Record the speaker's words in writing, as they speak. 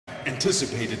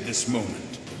anticipated this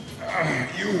moment.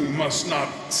 You must not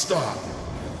stop.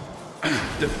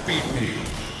 Defeat me.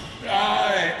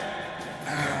 I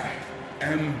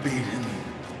am beaten.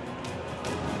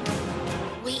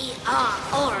 We are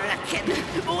Orkin.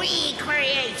 We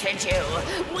created you.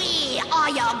 We are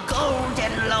your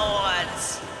golden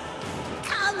lords.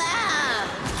 Come out!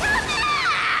 Come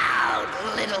out,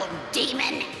 little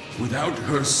demon! Without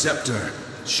her scepter,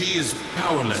 she is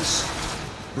powerless.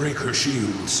 Break her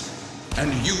shields,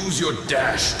 and use your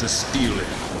dash to steal it.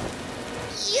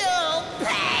 You'll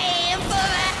pay for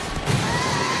it!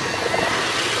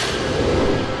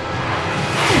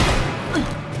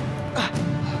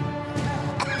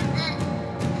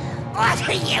 What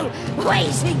are you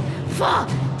waiting for,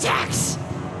 Dex?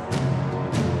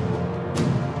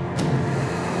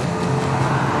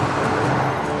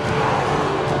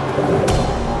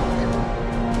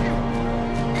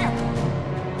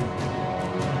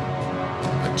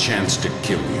 A chance to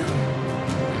kill you.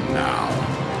 And now,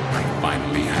 I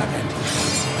finally have it.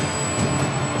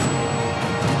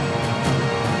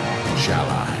 Shall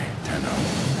I, Tenno?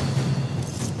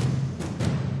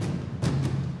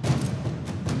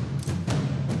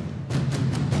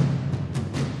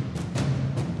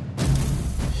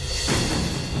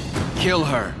 Kill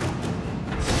her.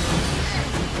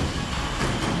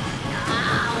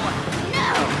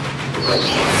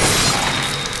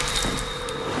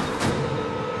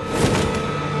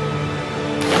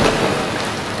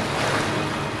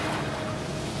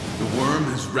 The worm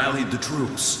has rallied the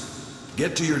troops.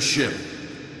 Get to your ship.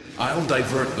 I'll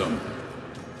divert them.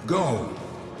 Go.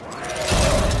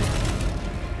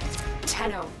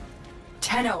 Tenno.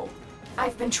 Tenno.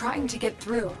 I've been trying to get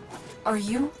through. Are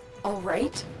you all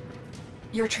right?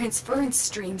 Your transference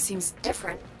stream seems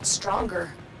different,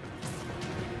 stronger.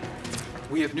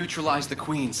 We have neutralized the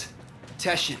queens.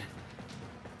 Teshin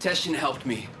helped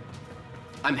me.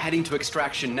 I'm heading to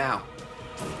extraction now.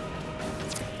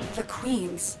 The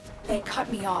queens, they cut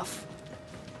me off.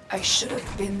 I should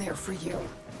have been there for you.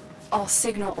 I'll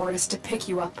signal Ordis to pick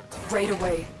you up right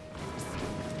away.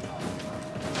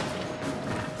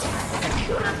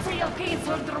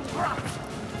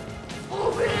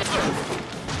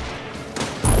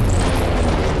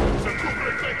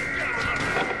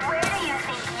 Where do you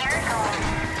think you're going?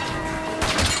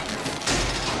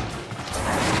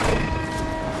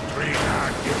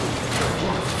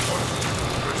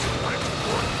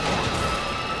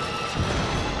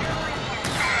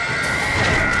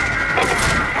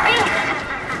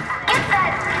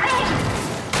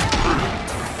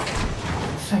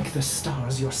 Thank the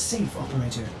stars you're safe,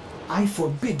 Operator. I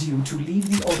forbid you to leave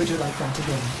the orbiter like that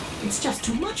again. It's just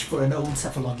too much for an old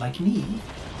cephalon like me.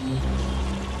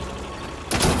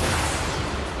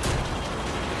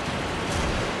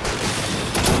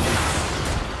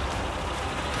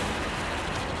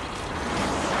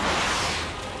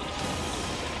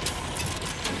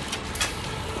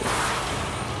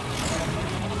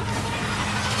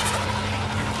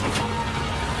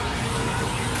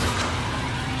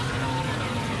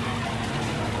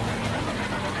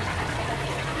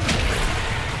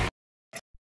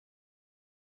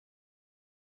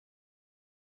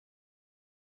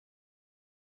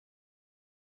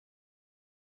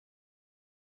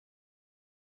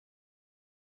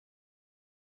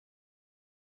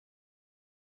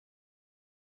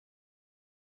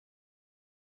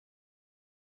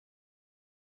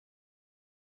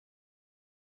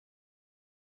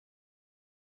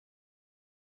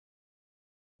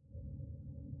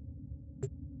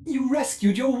 You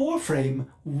rescued your Warframe!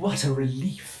 What a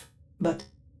relief! But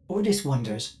Ordis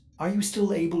wonders, are you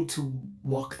still able to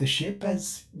walk the ship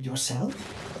as yourself?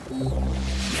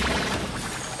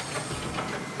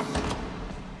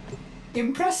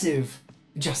 Impressive!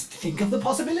 Just think of the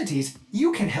possibilities.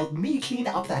 You can help me clean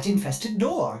up that infested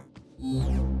door.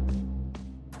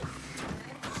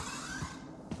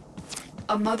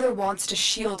 A mother wants to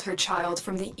shield her child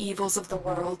from the evils of the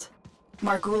world.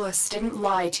 Margulis didn't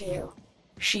lie to you.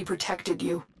 She protected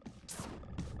you.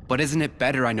 But isn't it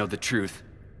better I know the truth?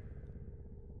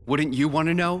 Wouldn't you want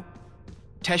to know?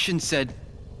 Teshin said...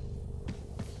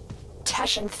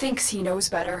 Teshin thinks he knows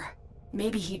better.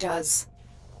 Maybe he does.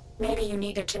 Maybe you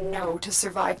needed to know to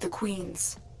survive the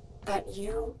Queens. That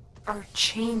you are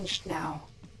changed now.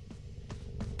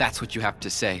 That's what you have to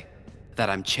say?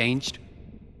 That I'm changed?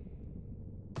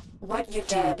 What you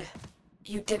did,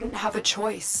 you didn't have a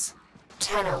choice.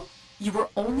 Tenno, you were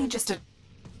only just a...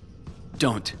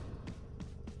 Don't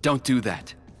do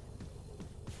that.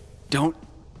 Don't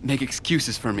make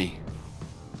excuses for me.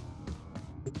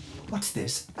 What's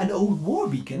this? An old war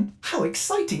beacon? How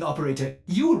exciting, Operator!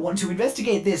 You'll want to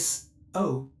investigate this...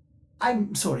 Oh,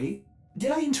 I'm sorry.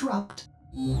 Did I interrupt?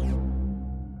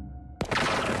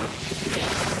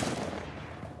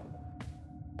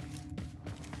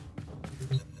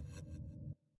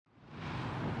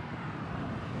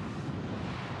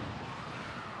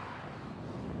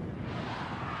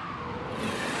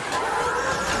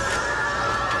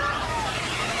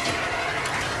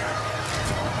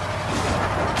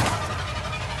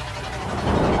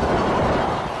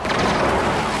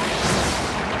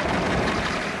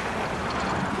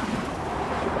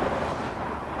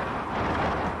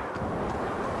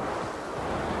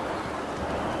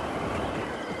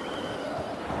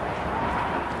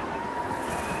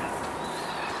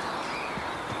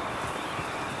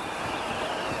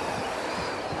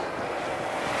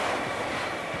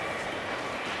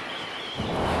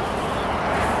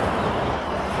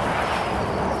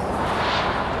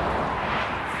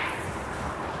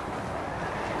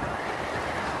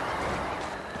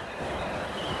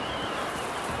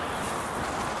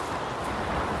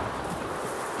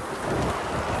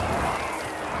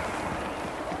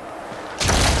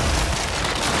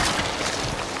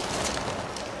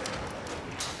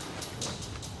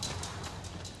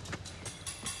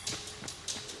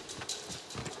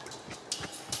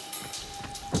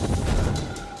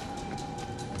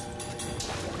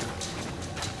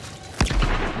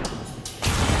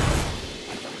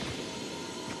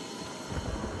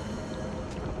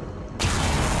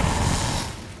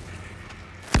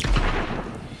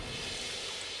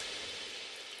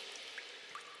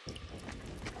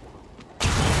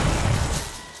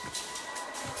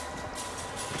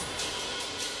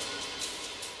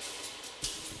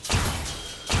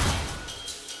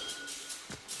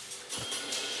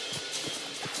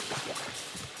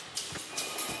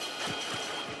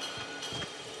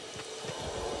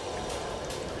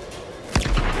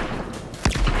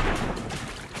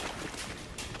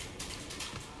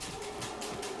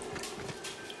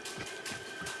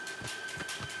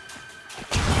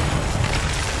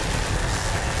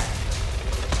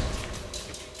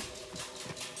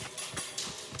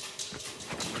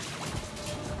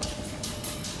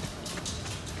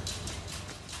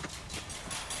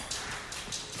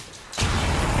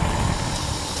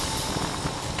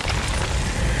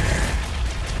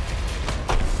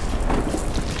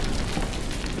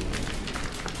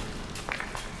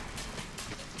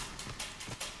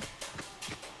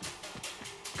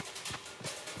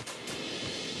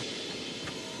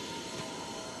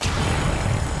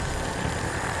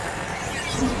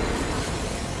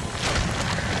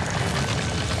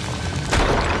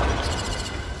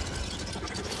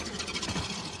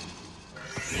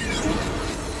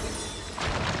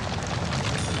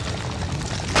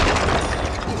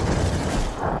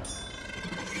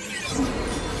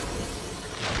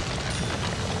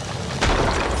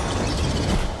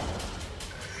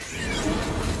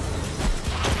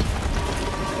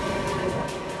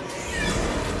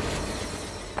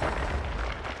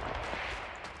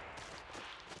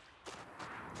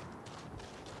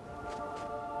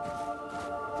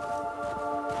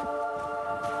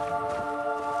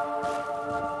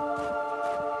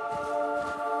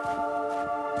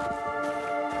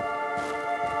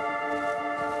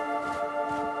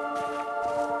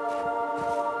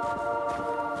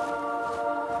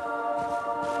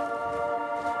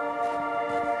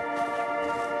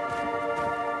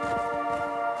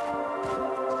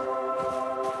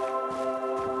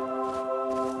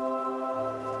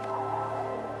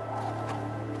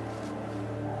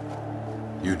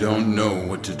 You don't know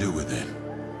what to do with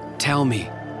it. Tell me.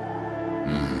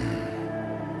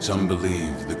 Some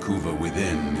believe the Kuva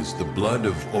within is the blood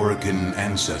of Orokin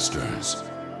ancestors.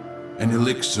 An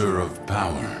elixir of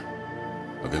power,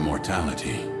 of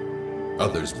immortality.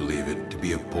 Others believe it to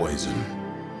be a poison.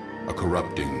 A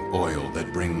corrupting oil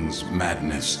that brings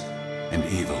madness and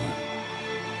evil.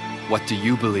 What do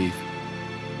you believe?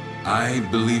 I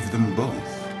believe them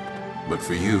both. But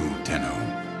for you, Tenno,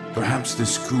 perhaps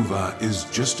this Kuva is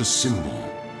just a symbol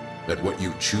that what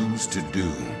you choose to do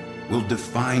will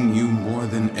define you more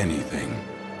than anything.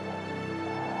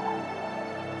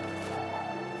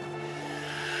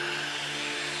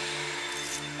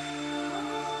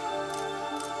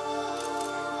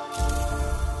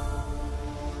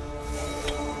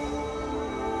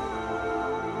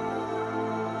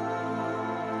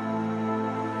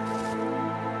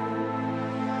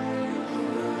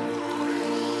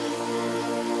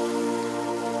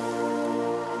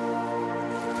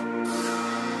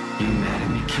 You mad at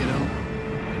me, kiddo?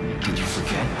 Did you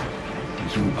forget?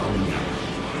 You owe me.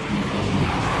 You owe me.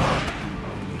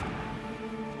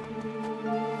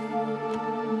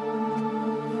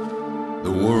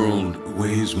 The world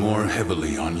weighs more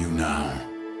heavily on you now.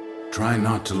 Try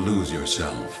not to lose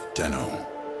yourself,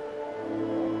 Tenno.